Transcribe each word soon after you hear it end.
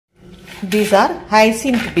These are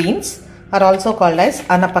hyacinth beans, are also called as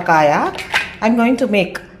Anapakaya. I am going to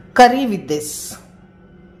make curry with this.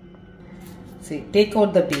 See, take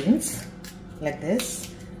out the beans like this.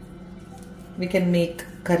 We can make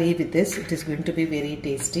curry with this. It is going to be very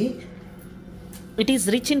tasty. It is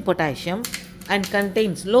rich in potassium and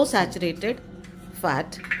contains low saturated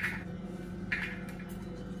fat.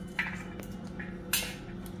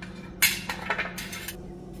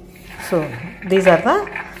 So these are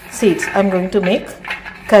the seeds. I am going to make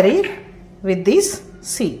curry with these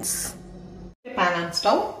seeds. Pan on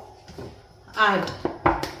stove. Add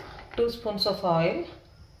 2 spoons of oil.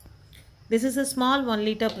 This is a small 1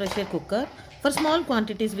 liter pressure cooker. For small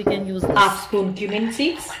quantities we can use half spoon cumin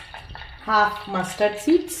seeds, half mustard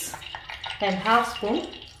seeds, and half spoon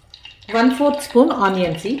 1/4 spoon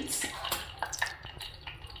onion seeds.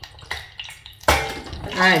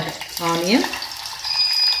 Add onion,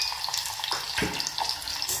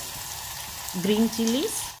 green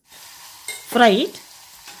chilies, fry it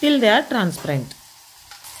till they are transparent.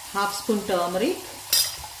 Half spoon turmeric,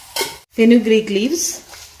 fenugreek leaves,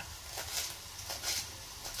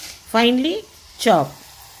 finely chop.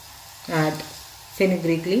 Add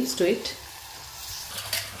fenugreek leaves to it.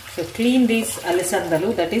 So clean these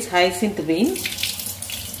alisandalu, that is hyacinth bean.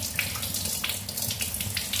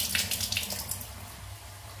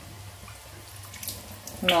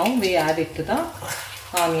 Now we add it to the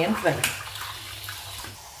onion fry.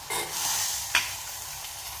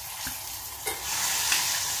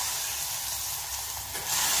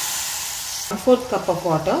 1/4 cup of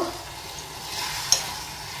water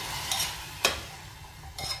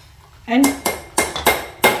and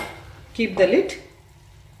keep the lid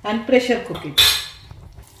and pressure cook it.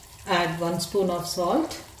 Add 1 spoon of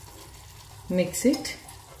salt, mix it.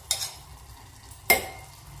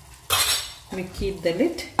 We keep the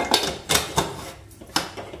lid.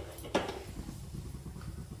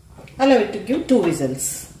 Allow it to give 2 whistles.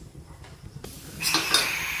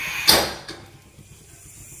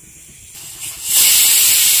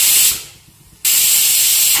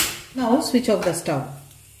 Now switch off the stove.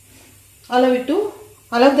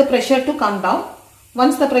 Allow the pressure to come down.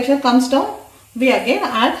 Once the pressure comes down, we again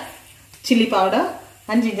add chili powder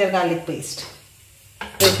and ginger garlic paste.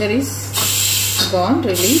 Pressure is gone,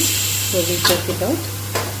 released. So we check it out.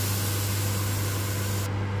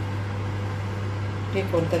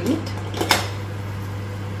 Take out the lid.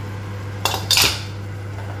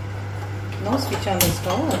 Now switch on the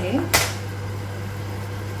stove again.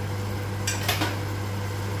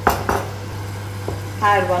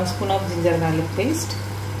 Add 1 spoon of ginger garlic paste,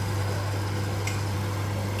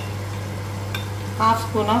 half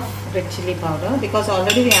spoon of red chili powder, because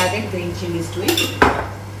already we added green chilies to it.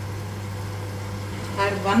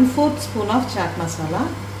 Add 1/4 spoon of chaat masala.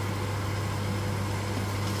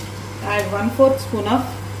 Add 1/4 spoon of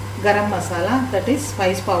garam masala, that is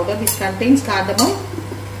spice powder, which contains cardamom,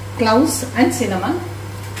 cloves and cinnamon.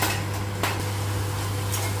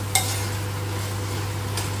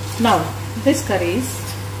 Now this curry is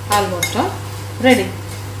almost ready.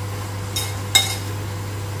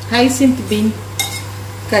 Hyacinth bean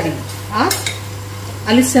curry or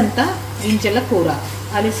Alisanta ginjala kura.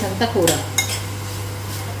 Alisanta kura.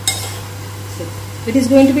 So, it is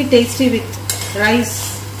going to be tasty with rice,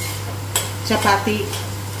 chapati,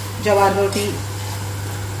 jawar roti.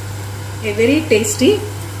 A very tasty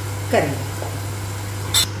curry.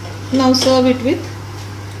 Now serve it with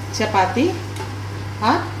chapati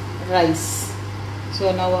or rice.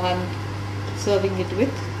 So now I am serving it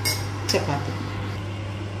with chapati.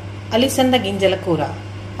 Alisanda ginjala kura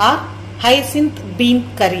or hyacinth bean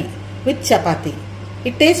curry with chapati.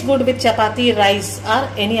 It tastes good with chapati, rice or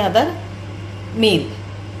any other meal.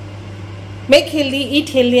 Make healthy, eat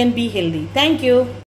healthy and be healthy. Thank you.